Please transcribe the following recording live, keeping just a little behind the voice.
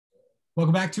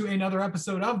Welcome back to another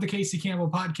episode of the Casey Campbell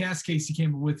Podcast. Casey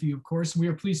Campbell with you, of course. We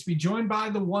are pleased to be joined by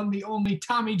the one, the only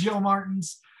Tommy Joe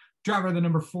Martins, driver of the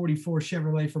number 44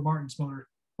 Chevrolet for Martins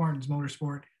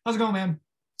Motorsport. How's it going, man?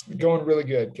 Going really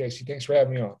good, Casey. Thanks for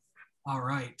having me on. All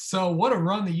right. So what a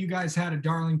run that you guys had at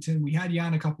Darlington. We had you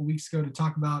on a couple weeks ago to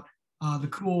talk about the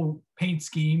cool paint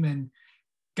scheme, and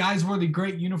guys wore the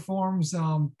great uniforms.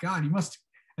 God, you must.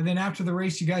 And then after the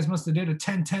race, you guys must have did a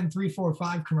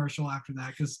 10-10-3-4-5 commercial after that,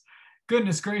 because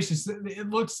goodness gracious, it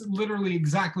looks literally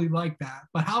exactly like that.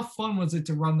 But how fun was it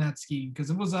to run that scheme? Because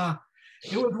it was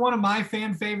one of my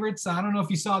fan favorites. I don't know if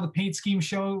you saw the paint scheme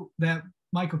show that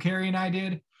Michael Carey and I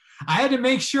did. I had to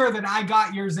make sure that I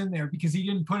got yours in there because he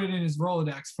didn't put it in his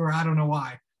Rolodex for I don't know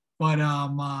why. But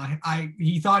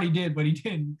he thought he did, but he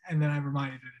didn't, and then I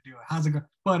reminded him to do it. How's it going?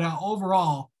 But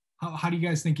overall, how do you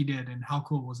guys think he did, and how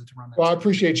cool was it to run that? Well, I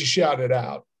appreciate you shouting it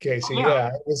out, Casey.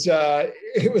 Yeah,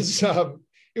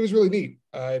 it was really neat,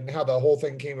 and how the whole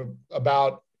thing came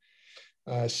about.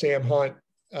 Sam Hunt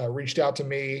reached out to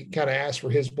me, kind of asked for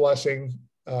his blessing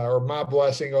or my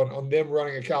blessing on them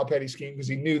running a Cal Petty scheme, because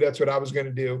he knew that's what I was going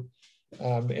to do.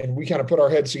 And we kind of put our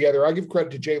heads together. I give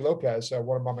credit to Jay Lopez,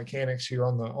 one of my mechanics here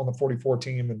on the 44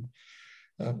 team,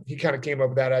 and he kind of came up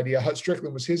with that idea. Hut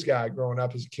Strickland was his guy growing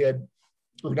up as a kid,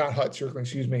 or not Hut Strickland,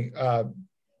 excuse me.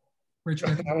 Rich,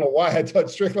 I don't know why I had Hut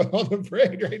Strickland on the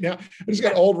parade right now. I just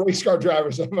got old race car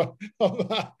drivers on my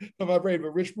parade,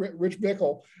 but Rich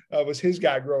Bickle was his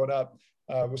guy growing up,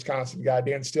 Wisconsin guy.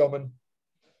 Dan Stillman,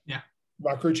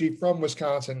 my crew chief from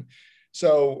Wisconsin.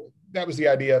 So that was the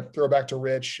idea. Throwback to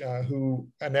Rich, who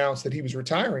announced that he was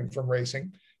retiring from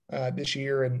racing this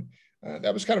year. And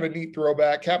that was kind of a neat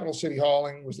throwback. Capital City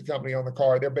Hauling was the company on the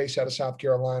car. They're based out of South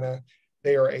Carolina.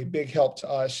 They are a big help to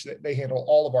us. They handle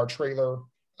all of our trailer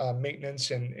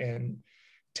maintenance and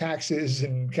taxes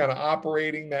and kind of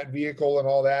operating that vehicle and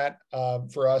all that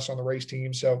for us on the race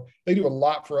team. So they do a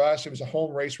lot for us. It was a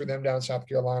home race for them down in South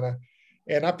Carolina.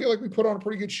 And I feel like we put on a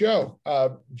pretty good show.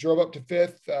 Drove up to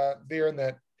fifth there in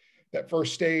that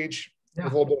first stage with a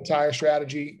little bit of tire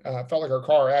strategy. Felt like our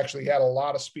car actually had a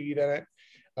lot of speed in it.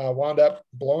 Wound up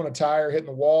blowing a tire, hitting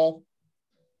the wall,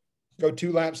 go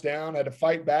 2 laps down, had to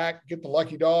fight back, get the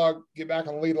lucky dog, get back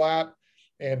on the lead lap,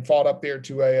 and fought up there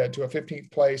to a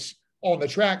 15th place on the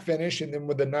track finish. And then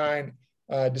with the 9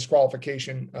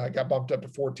 disqualification, got bumped up to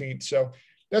 14th. So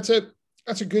that's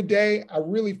a good day. I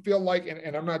really feel like,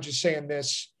 and I'm not just saying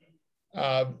this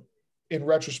in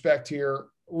retrospect here,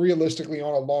 realistically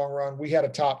on a long run, we had a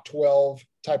top 12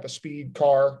 type of speed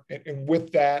car. And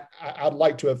with that, I'd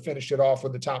like to have finished it off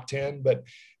with the top 10, but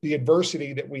the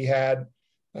adversity that we had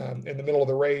in the middle of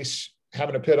the race,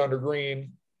 having to pit under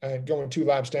green and going 2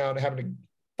 laps down, having to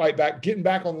fight back, getting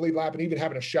back on the lead lap and even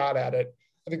having a shot at it,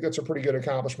 I think that's a pretty good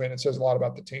accomplishment. It says a lot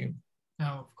about the team. No,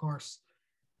 of course.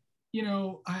 You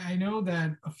know, I know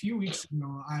that a few weeks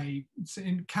ago,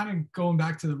 and kind of going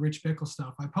back to the Rich Bickle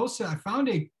stuff, I found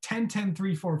a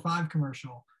 10-10-3-4-5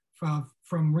 commercial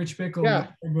from Rich Bickle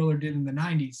that Willer did in the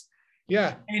 90s.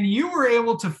 Yeah. And you were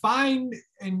able to find,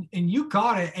 and you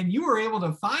got it, and you were able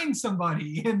to find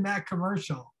somebody in that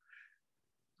commercial.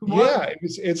 Yeah,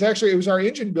 it was our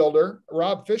engine builder,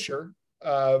 Rob Fisher,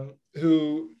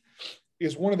 who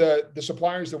is one of the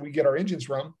suppliers that we get our engines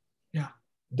from. Yeah.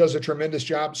 Does a tremendous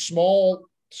job. Small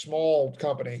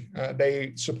company.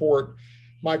 They support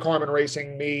Mike Harmon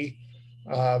Racing, me.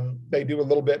 They do a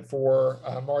little bit for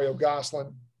Mario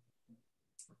Gosselin.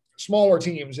 Smaller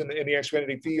teams in the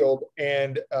Xfinity field.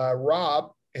 And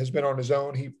Rob has been on his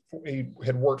own. He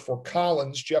had worked for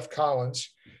Collins. Jeff Collins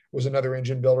was another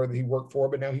engine builder that he worked for,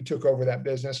 but now he took over that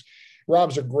business.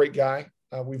 Rob's a great guy.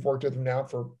 We've worked with him now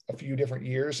for a few different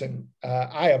years. And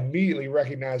I immediately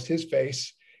recognized his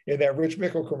face in that Rich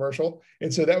Bickle commercial.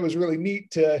 And so that was really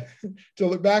neat to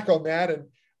look back on that. And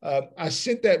I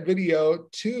sent that video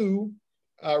to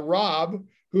Rob,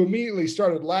 who immediately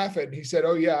started laughing. He said,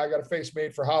 "Oh yeah, I got a face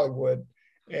made for Hollywood."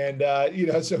 And,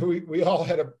 so we all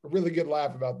had a really good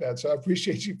laugh about that. So I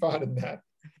appreciate you finding that.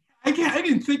 I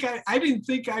didn't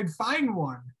think I'd find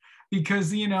one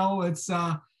because, it's,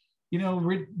 the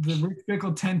Rich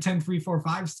Bickle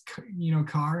 10-10-3-4-5,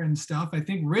 car and stuff. I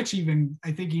think Rich even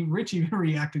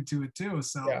reacted to it too.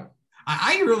 So yeah.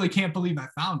 I really can't believe I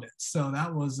found it. So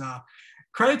that was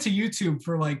credit to YouTube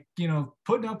for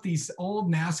putting up these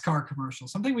old NASCAR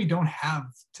commercials, something we don't have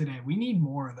today. We need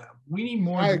more of them. We need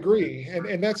more. I agree.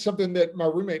 And that's something that my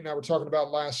roommate and I were talking about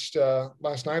last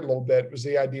night a little bit, was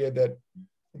the idea that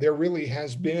there really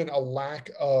has been a lack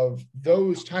of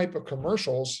those type of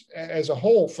commercials as a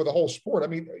whole for the whole sport. I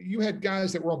mean, you had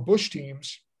guys that were on Busch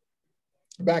teams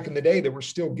back in the day that were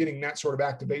still getting that sort of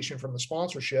activation from the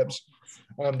sponsorships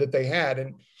that they had.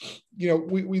 And,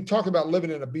 we talk about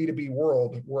living in a B2B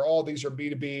world where all these are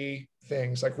B2B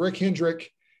things. Like Rick Hendrick,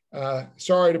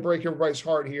 sorry to break everybody's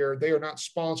heart here, they are not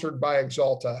sponsored by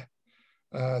Axalta.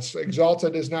 So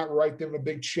Axalta does not write them a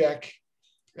big check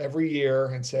every year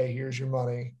and say, here's your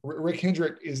money. Rick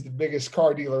Hendrick is the biggest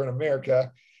car dealer in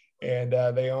America, and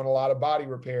they own a lot of body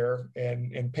repair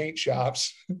and paint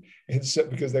shops, and so,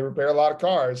 because they repair a lot of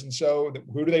cars. And so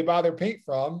who do they buy their paint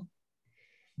from?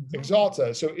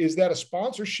 Axalta. So is that a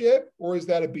sponsorship or is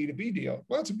that a B2B deal?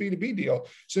 Well, it's a B2B deal.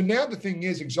 So now the thing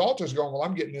is, Axalta is going, well,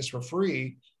 I'm getting this for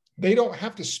free. They don't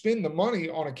have to spend the money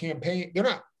on a campaign. They're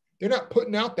not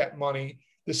putting out that money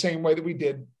the same way that we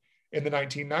did in the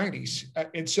 1990s.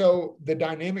 And so the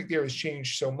dynamic there has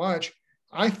changed so much,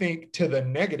 I think, to the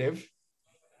negative,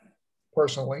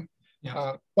 personally.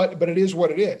 Yeah. But it is what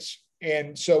it is.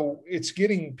 And so it's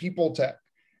getting people to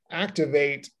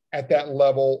activate at that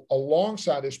level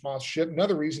alongside their sponsorship.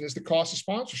 Another reason is the cost of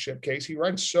sponsorship, Casey,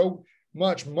 right? It's so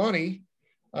much money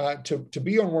to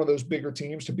be on one of those bigger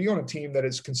teams, to be on a team that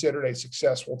is considered a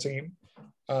successful team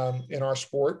in our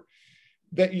sport,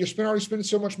 that you're already spending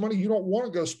so much money. You don't want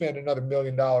to go spend another $1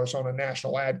 million on a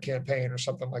national ad campaign or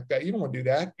something like that. You don't want to do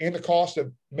that. And the cost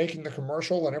of making the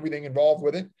commercial and everything involved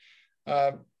with it.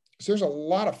 So there's a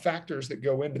lot of factors that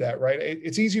go into that, right?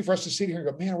 It's easy for us to sit here and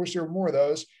go, man, I wish there were more of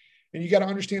those. And you got to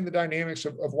understand the dynamics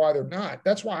of why they're not.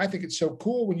 That's why I think it's so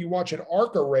cool when you watch an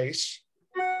ARCA race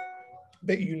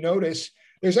that you notice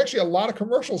there's actually a lot of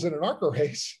commercials in an ARCA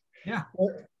race. Yeah.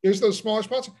 There's those smaller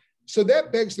sponsors. So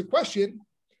that begs the question,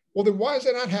 well, then why is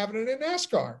that not happening in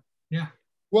NASCAR? Yeah.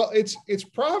 Well, it's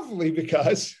probably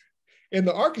because in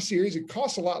the ARCA series, it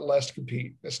costs a lot less to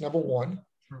compete. That's number one,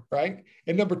 right?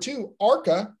 And number two,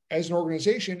 ARCA as an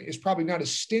organization is probably not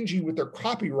as stingy with their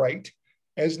copyright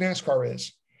as NASCAR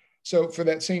is. So for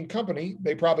that same company,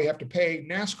 they probably have to pay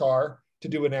NASCAR to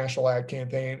do a national ad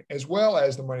campaign, as well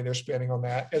as the money they're spending on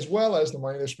that, as well as the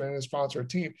money they're spending to sponsor a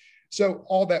team. So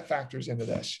all that factors into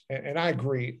this. And I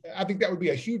agree. I think that would be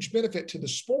a huge benefit to the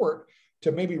sport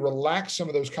to maybe relax some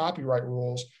of those copyright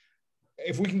rules.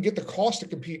 If we can get the cost to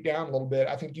compete down a little bit,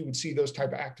 I think you would see those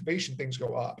type of activation things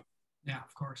go up. Yeah,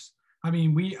 of course. I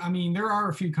mean, there are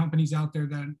a few companies out there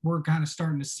that we're kind of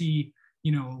starting to see,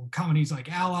 companies like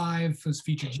Alive has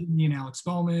featured Jimmy and Alex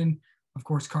Bowman. Of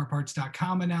course,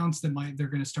 CarParts.com announced that they're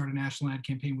going to start a national ad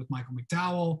campaign with Michael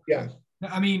McDowell. Yeah.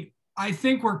 I mean, I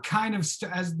think we're kind of,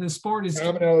 as the sport is.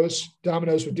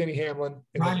 Domino's with Denny Hamlin.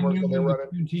 Ryan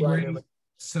Newman.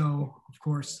 So, of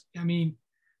course, I mean,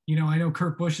 I know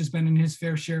Kurt Busch has been in his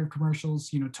fair share of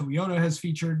commercials. Toyota has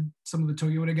featured some of the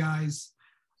Toyota guys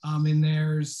in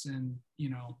theirs. And,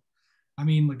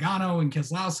 Logano and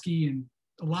Keselowski and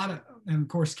and of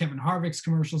course, Kevin Harvick's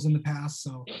commercials in the past.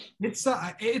 So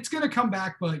it's going to come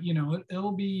back, but,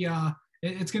 it'll be,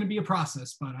 it's going to be a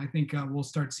process, but I think we'll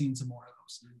start seeing some more of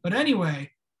those. But anyway,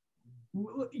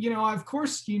 of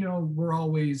course, we're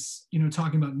always,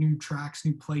 talking about new tracks,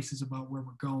 new places, about where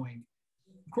we're going.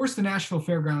 Of course, the Nashville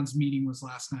Fairgrounds meeting was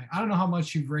last night. I don't know how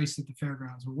much you've raced at the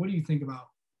fairgrounds, but what do you think about,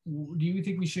 do you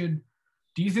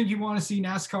think you want to see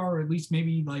NASCAR, or at least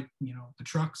maybe like, the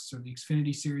trucks or the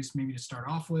Xfinity series, maybe to start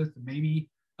off with, maybe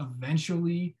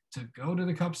eventually to go to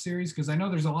the Cup Series? Because I know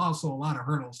there's also a lot of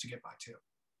hurdles to get by too.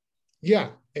 Yeah.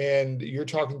 And you're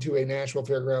talking to a Nashville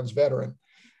Fairgrounds veteran.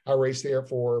 I raced there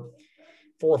for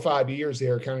 4 or 5 years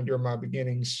there, kind of during my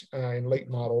beginnings in late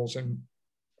models. And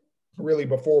really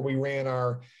before we ran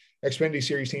our Xfinity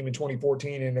Series team in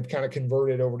 2014 and have kind of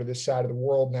converted over to this side of the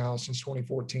world now since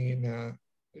 2014,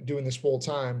 doing this full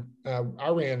time. I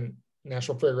ran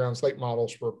National Fairgrounds late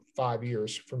models for 5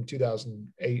 years, from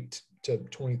 2008 to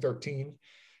 2013.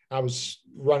 I was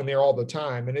running there all the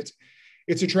time. And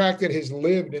it's a track that has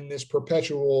lived in this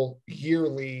perpetual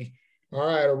yearly, all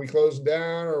right, are we closing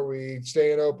down? Or are we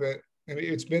staying open? And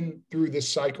it's been through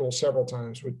this cycle several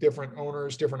times with different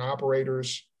owners, different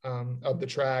operators of the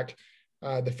track.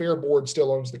 The Fair Board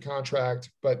still owns the contract,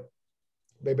 but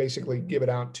they basically give it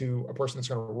out to a person that's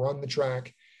going to run the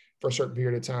track for a certain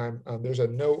period of time. There's a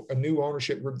new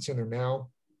ownership group that's in there now.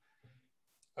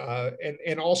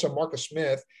 And also Marcus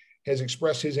Smith has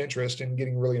expressed his interest in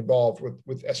getting really involved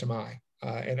with SMI.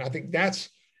 And I think that's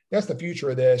the future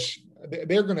of this.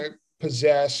 They're going to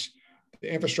possess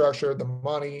the infrastructure, the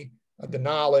money, the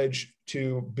knowledge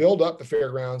to build up the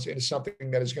fairgrounds into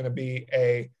something that is going to be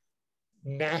a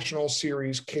national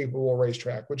series capable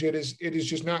racetrack, which it is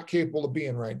just not capable of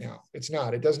being right now. It's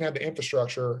not. It doesn't have the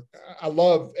infrastructure. I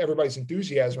love everybody's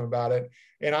enthusiasm about it.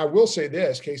 And I will say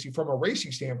this, Casey, from a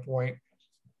racing standpoint,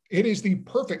 it is the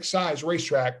perfect size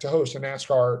racetrack to host a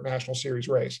NASCAR National Series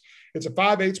race. It's a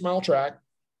 5/8 mile track.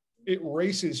 It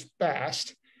races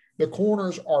fast. The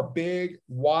corners are big,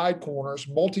 wide corners,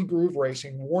 multi-groove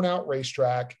racing, worn-out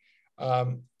racetrack,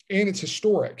 and it's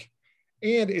historic.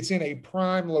 And it's in a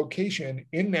prime location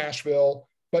in Nashville,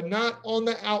 but not on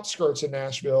the outskirts of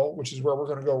Nashville, which is where we're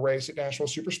going to go race at Nashville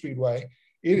Superspeedway.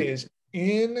 It is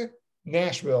in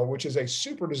Nashville, which is a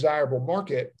super desirable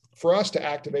market for us to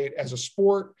activate as a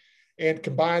sport and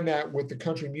combine that with the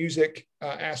country music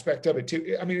aspect of it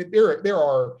too. I mean, there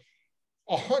are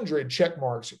 100 check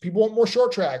marks. People want more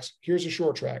short tracks. Here's a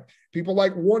short track. People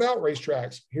like worn out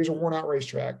racetracks. Here's a worn out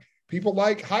racetrack. People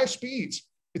like high speeds.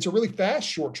 It's a really fast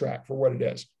short track for what it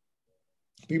is.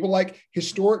 People like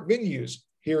historic venues.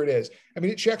 Here it is. I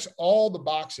mean, it checks all the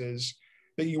boxes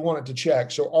that you want it to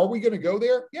check. So are we going to go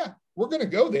there? Yeah, we're going to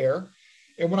go there.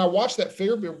 And when I watched that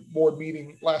fair board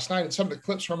meeting last night and some of the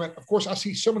clips from it, of course, I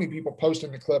see so many people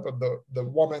posting the clip of the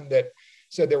woman that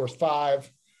said there was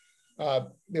 5.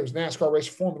 There was NASCAR race,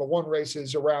 Formula One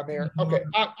races around there. Okay,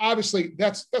 obviously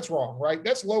that's wrong, right?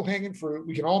 That's low hanging fruit.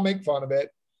 We can all make fun of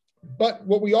it. But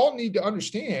what we all need to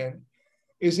understand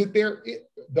is that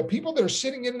the people that are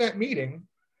sitting in that meeting,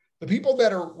 the people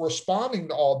that are responding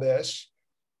to all this,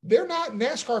 they're not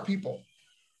NASCAR people.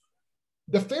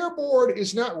 The fair board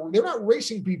they're not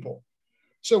racing people.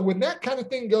 So when that kind of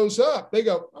thing goes up, they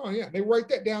go, oh yeah, they write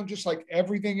that down just like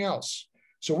everything else.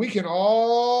 So we can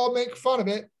all make fun of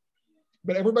it,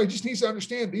 but everybody just needs to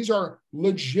understand these are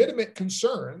legitimate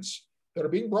concerns that are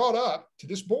being brought up to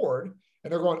this board.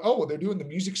 And they're going, oh, well, they're doing the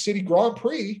Music City Grand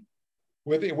Prix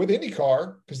with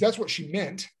IndyCar, because that's what she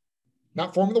meant,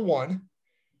 not Formula One.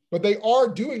 But they are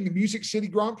doing the Music City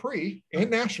Grand Prix in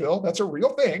Nashville. That's a real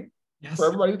thing. Yes. For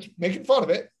everybody that's making fun of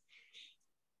it.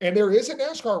 And there is a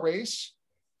NASCAR race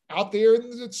out there in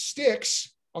the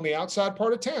sticks on the outside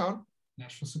part of town.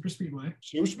 Nashville Superspeedway.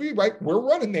 Superspeedway. We're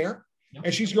running there. Yep.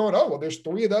 And she's going, oh, well, there's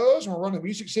 3 of those, and we're running the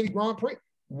Music City Grand Prix.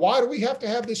 Why do we have to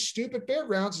have this stupid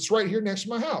fairgrounds that's right here next to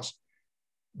my house?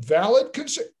 Valid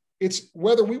concern. It's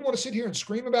whether we want to sit here and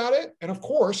scream about it. And of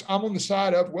course, I'm on the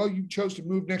side of, well, you chose to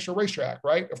move next to a racetrack,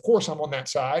 right? Of course, I'm on that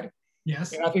side.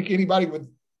 Yes. And I think anybody with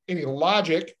any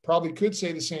logic probably could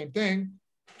say the same thing.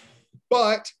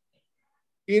 But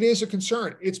it is a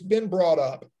concern. It's been brought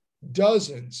up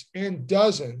dozens and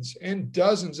dozens and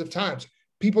dozens of times.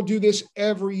 People do this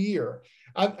every year.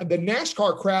 The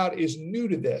NASCAR crowd is new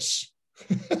to this.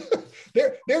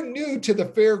 They're new to the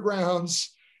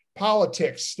fairgrounds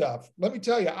politics stuff. Let me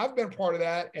tell you, I've been part of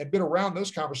that and been around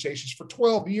those conversations for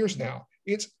 12 years now.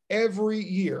 It's every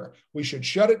year. We should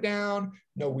shut it down.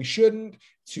 No, we shouldn't.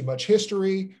 It's too much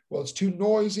history. Well, it's too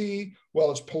noisy.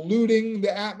 Well, it's polluting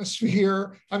the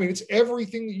atmosphere. I mean, it's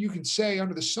everything that you can say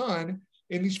under the sun.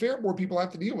 And these fair board people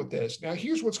have to deal with this. Now,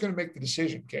 here's what's going to make the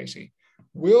decision, Casey.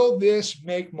 Will this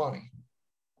make money?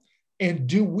 And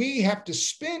do we have to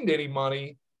spend any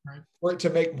money for it to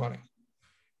make money?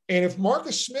 And if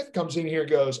Marcus Smith comes in here and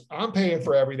goes, I'm paying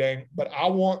for everything, but I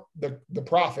want the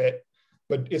profit,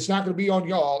 but it's not going to be on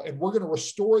y'all, and we're going to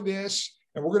restore this,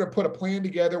 and we're going to put a plan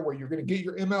together where you're going to get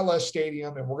your MLS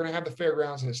stadium, and we're going to have the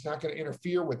fairgrounds, and it's not going to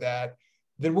interfere with that,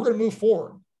 then we're going to move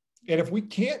forward. And if we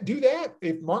can't do that,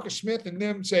 if Marcus Smith and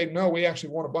them say, no, we actually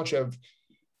want a bunch of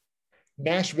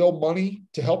Nashville money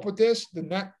to help with this,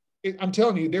 then I'm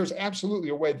telling you, there's absolutely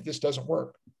a way that this doesn't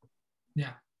work.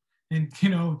 Yeah. And,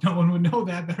 no one would know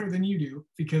that better than you do,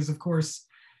 because of course,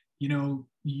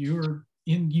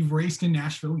 you've raced in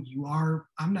Nashville. You're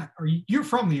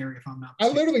from the area, if I'm not mistaken. I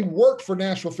literally worked for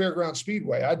Nashville Fairgrounds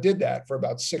Speedway. I did that for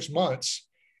about 6 months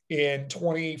in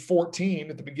 2014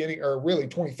 at the beginning, or really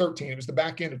 2013. It was the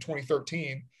back end of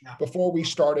 2013 before we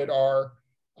started our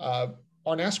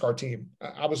NASCAR team.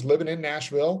 I was living in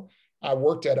Nashville. I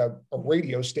worked at a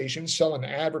radio station selling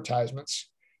advertisements,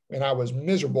 and I was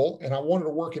miserable, and I wanted to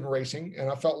work in racing. And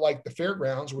I felt like the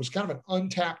fairgrounds was kind of an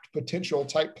untapped potential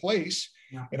type place.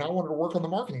 Yeah. And I wanted to work on the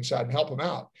marketing side and help them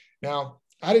out. Now,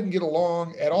 I didn't get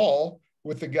along at all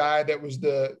with the guy that was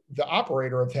the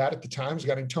operator of that at the time. He was a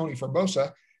guy named Tony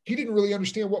Formosa. He didn't really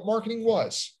understand what marketing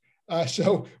was.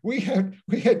 So we had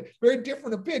very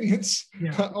different opinions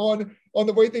on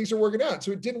the way things are working out.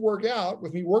 So it didn't work out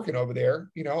with me working over there.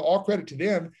 All credit to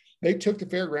them. They took the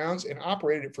fairgrounds and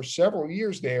operated it for several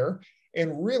years there.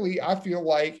 And really, I feel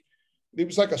like it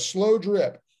was like a slow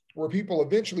drip where people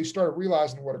eventually started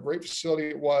realizing what a great facility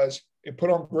it was. It put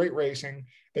on great racing.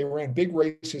 They ran big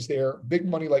races there, big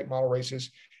money late model races.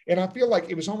 And I feel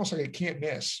like it was almost like a can't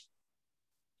miss.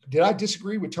 Did I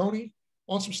disagree with Tony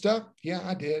on some stuff? Yeah,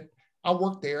 I did. I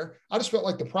worked there. I just felt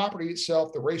like the property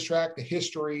itself, the racetrack, the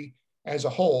history as a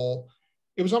whole,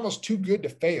 it was almost too good to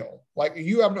fail. Like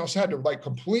you almost had to like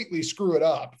completely screw it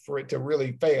up for it to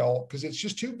really fail because it's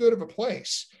just too good of a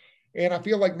place. And I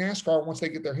feel like NASCAR, once they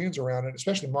get their hands around it,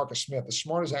 especially Marcus Smith, as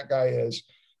smart as that guy is,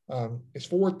 as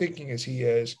forward thinking as he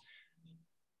is,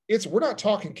 we're not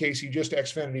talking, Casey, just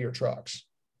Xfinity or trucks.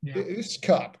 Yeah. This is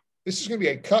Cup. This is going to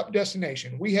be a Cup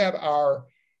destination. We have our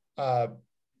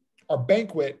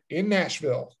banquet in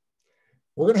Nashville.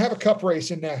 We're going to have a Cup race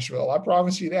in Nashville. I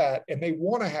promise you that. And they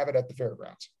want to have it at the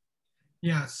fairgrounds.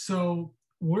 Yeah. So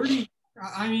where do you,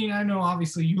 I mean, I know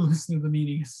obviously you listen to the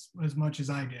meetings as much as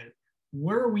I did.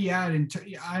 Where are we at?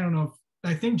 I don't know.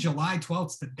 I think July 12th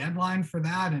is the deadline for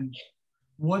that. And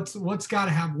what's got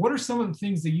to happen? What are some of the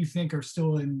things that you think are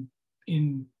still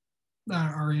in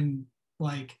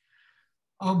like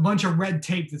a bunch of red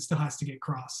tape that still has to get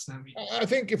crossed? I mean, I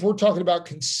think if we're talking about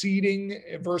conceding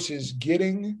versus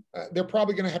getting, they're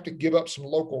probably going to have to give up some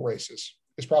local races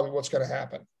is probably what's going to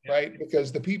happen, right?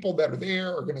 Because the people that are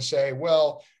there are going to say,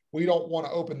 well, we don't want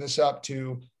to open this up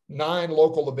to 9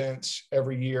 local events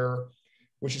every year,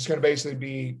 which is going to basically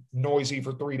be noisy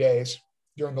for 3 days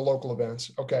during the local events.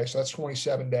 Okay, so that's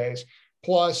 27 days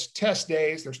plus test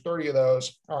days. There's 30 of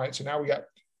those. All right, so now we got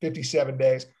 57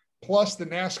 days plus the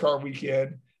NASCAR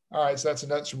weekend. All right, so that's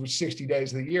another 60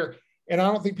 days of the year. And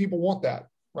I don't think people want that,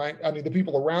 right? I mean, the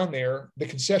people around there, the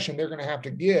concession they're going to have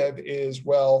to give is,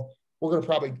 well, we're going to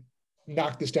probably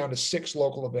knock this down to 6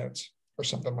 local events or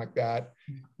something like that,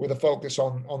 with a focus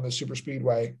on the super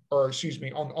speedway, or excuse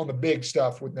me, on the big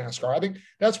stuff with NASCAR. I think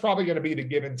that's probably going to be the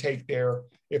give and take there,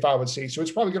 if I would see. So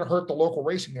it's probably going to hurt the local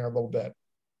racing there a little bit.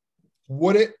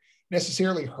 Would it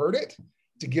necessarily hurt it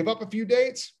to give up a few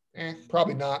dates?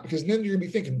 Probably not, because then you're going to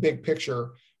be thinking big picture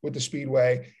with the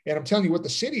speedway. And I'm telling you what the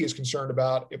city is concerned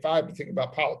about. If I'm thinking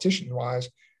about politician wise,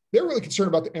 they're really concerned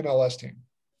about the MLS team.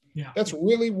 Yeah, that's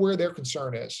really where their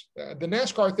concern is. The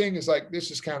NASCAR thing is like,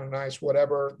 this is kind of nice,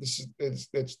 whatever. This is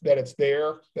it's that it's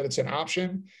there, that it's an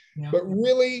option. Yeah. But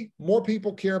really, more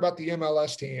people care about the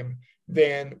MLS team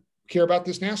than care about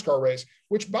this NASCAR race,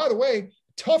 which, by the way,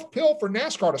 tough pill for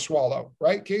NASCAR to swallow,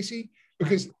 right, Casey?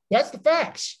 Because that's the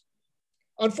facts.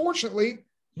 Unfortunately,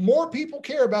 more people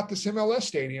care about this MLS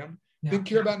stadium than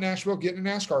care about Nashville getting a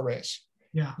NASCAR race.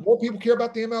 Yeah. More people care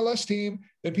about the MLS team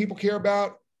than people care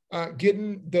about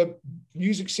getting the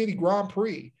Music City Grand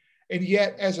Prix. And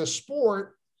yet, as a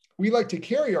sport, we like to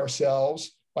carry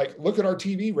ourselves like, look at our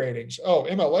TV ratings. Oh,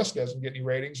 MLS doesn't get any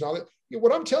ratings and all that. You know,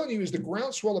 what I'm telling you is the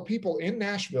groundswell of people in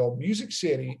Nashville, Music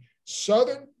City,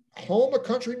 Southern, home of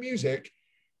country music,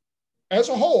 as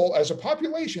a whole, as a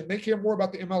population, they care more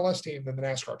about the MLS team than the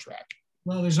NASCAR track.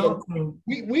 Well, there's so also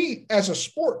we as a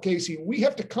sport, Casey, we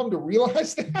have to come to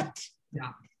realize that.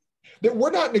 Yeah. That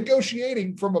we're not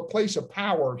negotiating from a place of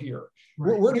power here.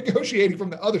 Right. We're negotiating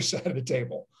from the other side of the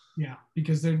table. Yeah,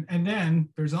 because then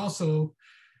there's also,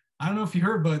 I don't know if you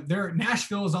heard, but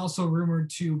Nashville is also rumored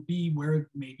to be where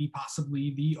maybe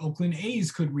possibly the Oakland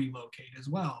A's could relocate as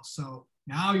well. So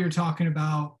now you're talking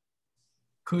about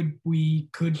could they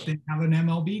have an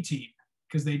MLB team,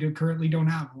 because they currently don't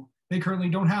have one. They currently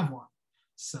don't have one.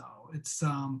 So it's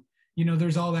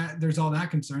there's all that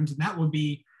concerns, and that would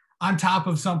be on top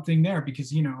of something there,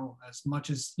 because, as much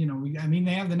as, they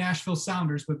have the Nashville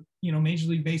Sounders, but, Major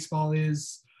League Baseball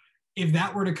is, if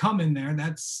that were to come in there,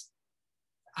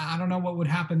 I don't know what would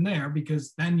happen there,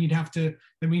 because then we'd have to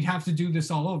do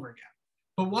this all over again.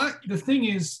 But the thing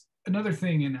is, another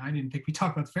thing, and I didn't think we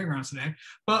talked about the fairgrounds today,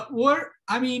 but why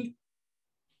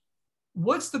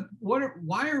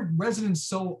are residents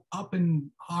so up in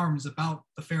arms about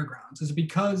the fairgrounds? Is it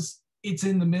because it's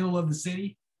in the middle of the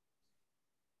city?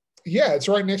 Yeah, it's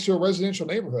right next to a residential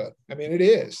neighborhood. I mean, it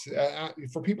is.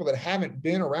 For people that haven't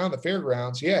been around the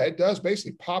fairgrounds, yeah, it does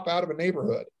basically pop out of a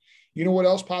neighborhood. You know what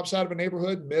else pops out of a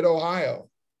neighborhood? Mid-Ohio.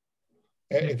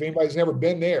 If anybody's never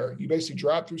been there, you basically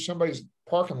drive through somebody's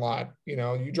parking lot,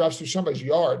 you drive through somebody's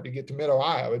yard to get to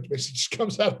Mid-Ohio. It basically just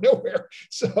comes out of nowhere.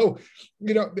 So,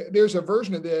 there's a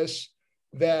version of this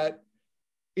that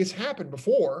it's happened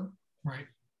before. Right.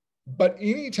 But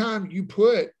anytime you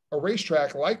put a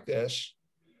racetrack like this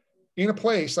in a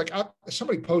place, like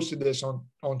somebody posted this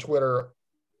on Twitter,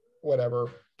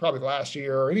 whatever, probably last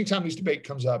year, or anytime this debate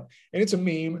comes up, and it's a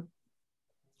meme,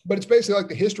 but it's basically like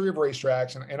the history of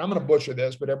racetracks. And I'm going to butcher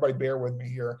this, but everybody bear with me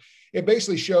here. It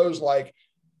basically shows like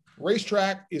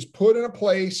racetrack is put in a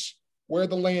place where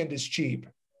the land is cheap,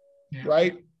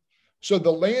 right? So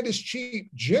the land is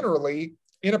cheap generally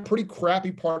in a pretty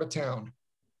crappy part of town,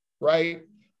 right?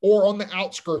 Or on the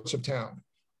outskirts of town.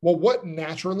 Well, what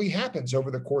naturally happens over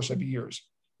the course of years?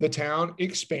 The town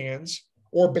expands,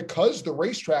 or because the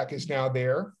racetrack is now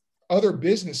there, other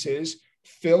businesses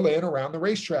fill in around the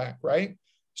racetrack, right?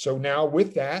 So now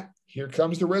with that, here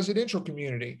comes the residential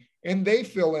community, and they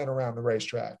fill in around the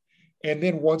racetrack. And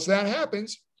then once that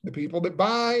happens, the people that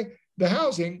buy the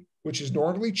housing, which is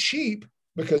normally cheap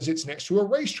because it's next to a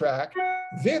racetrack,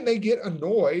 then they get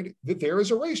annoyed that there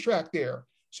is a racetrack there.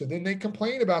 So then they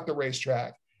complain about the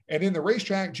racetrack. And then the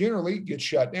racetrack generally gets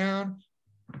shut down.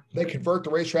 They convert the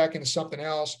racetrack into something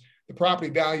else. The property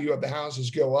value of the houses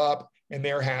go up, and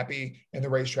they're happy, and the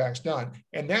racetrack's done.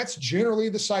 And that's generally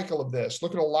the cycle of this.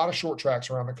 Look at a lot of short tracks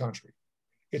around the country.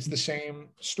 It's the same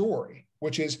story,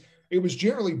 which is it was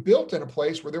generally built in a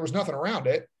place where there was nothing around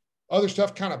it. Other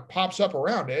stuff kind of pops up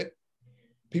around it.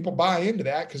 People buy into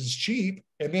that because it's cheap.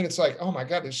 And then it's like, oh my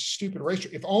God, this stupid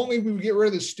racetrack. If only we would get rid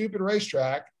of this stupid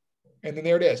racetrack. And then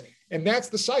there it is. And that's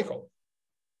the cycle.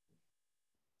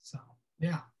 So,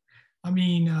 yeah. I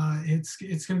mean, it's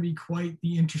going to be quite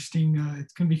the interesting.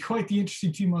 It's going to be quite the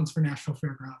interesting 2 months for Nashville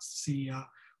Fairgrounds to see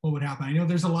what would happen. I know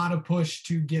there's a lot of push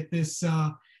to get this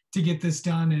done,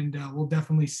 and we'll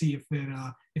definitely see if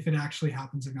it actually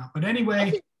happens or not. But anyway,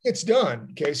 I think it's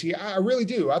done, Casey. I really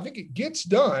do. I think it gets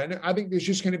done. I think there's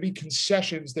just going to be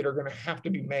concessions that are going to have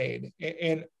to be made,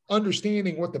 and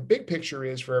understanding what the big picture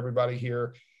is for everybody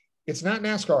here. It's not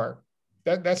NASCAR.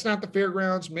 That's not the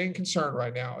fairgrounds' main concern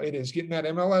right now. It is getting that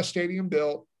MLS stadium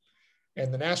built,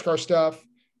 and the NASCAR stuff.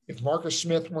 If Marcus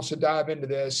Smith wants to dive into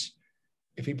this,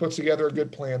 if he puts together a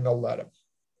good plan, they'll let him.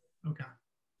 Okay.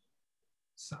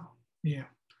 So, yeah.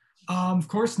 Of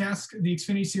course, the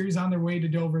Xfinity Series on their way to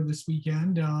Dover this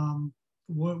weekend.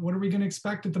 What are we going to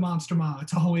expect at the Monster Mile?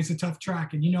 It's always a tough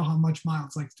track, and you know how much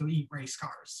Miles likes to eat race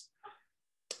cars.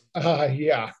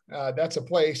 That's a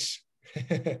place.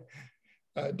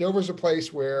 Dover's a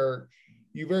place where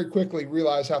you very quickly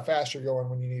realize how fast you're going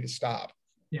when you need to stop.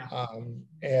 Yeah.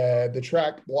 And the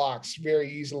track blocks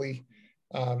very easily.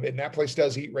 And that place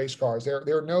does eat race cars. There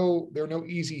are no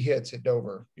easy hits at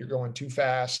Dover. You're going too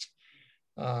fast.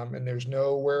 And there's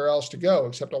nowhere else to go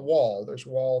except a wall. There's a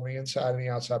wall on the inside and the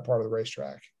outside part of the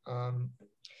racetrack.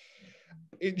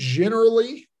 It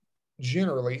generally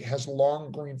has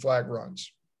long green flag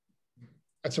runs.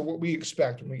 That's what we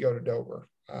expect when we go to Dover.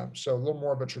 So a little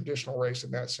more of a traditional race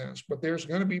in that sense, but there's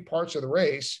going to be parts of the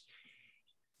race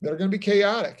that are going to be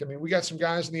chaotic. I mean, we got some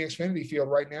guys in the Xfinity field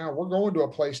right now. We're going to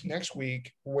a place next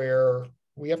week where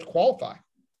we have to qualify.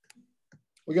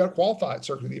 We got to qualify at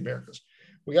Circuit of the Americas.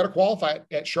 We got to qualify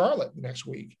at Charlotte next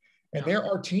week. And there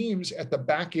are teams at the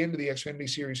back end of the Xfinity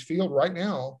Series field right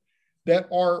now that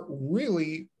are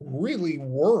really, really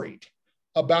worried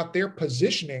about their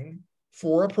positioning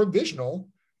for a provisional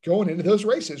going into those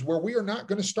races where we are not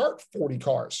going to start 40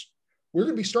 cars. We're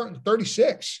going to be starting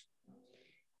 36.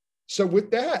 So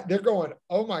with that, they're going,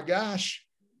 oh my gosh,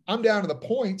 I'm down to the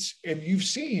points. And you've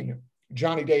seen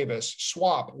Johnny Davis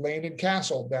swap Landon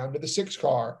Castle down to the 6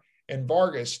 car and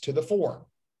Vargas to the 4.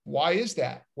 Why is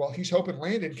that? Well, he's hoping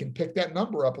Landon can pick that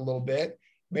number up a little bit,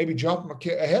 maybe jump him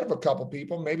ahead of a couple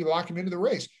people, maybe lock him into the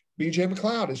race. BJ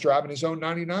McLeod is driving his own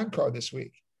 99 car this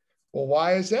week. Well,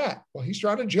 why is that? Well, he's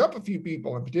trying to jump a few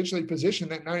people and potentially position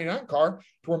that 99 car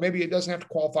to where maybe it doesn't have to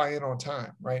qualify in on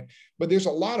time, right? But there's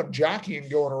a lot of jockeying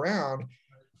going around.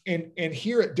 And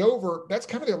here at Dover, that's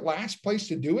kind of the last place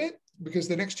to do it because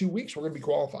the next 2 weeks we're going to be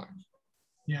qualifying.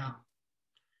 Yeah.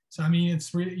 So, I mean,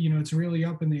 it's really, it's really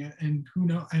up in the, and who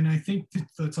knows? And I think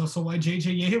that's also why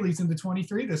JJ Yaley's in the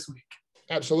 23 this week.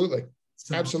 Absolutely.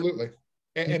 So, absolutely.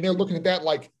 And they're looking at that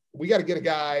like, we got to get a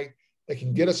guy that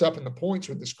can get us up in the points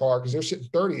with this car because they're sitting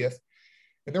 30th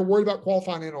and they're worried about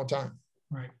qualifying in on time.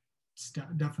 Right. It's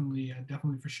definitely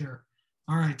for sure.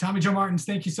 All right. Tommy Joe Martins,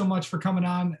 thank you so much for coming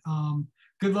on.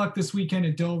 Good luck this weekend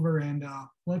at Dover, and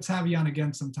let's have you on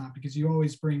again sometime because you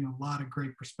always bring a lot of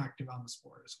great perspective on the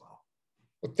sport as well.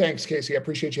 Well, thanks, Casey. I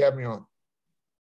appreciate you having me on.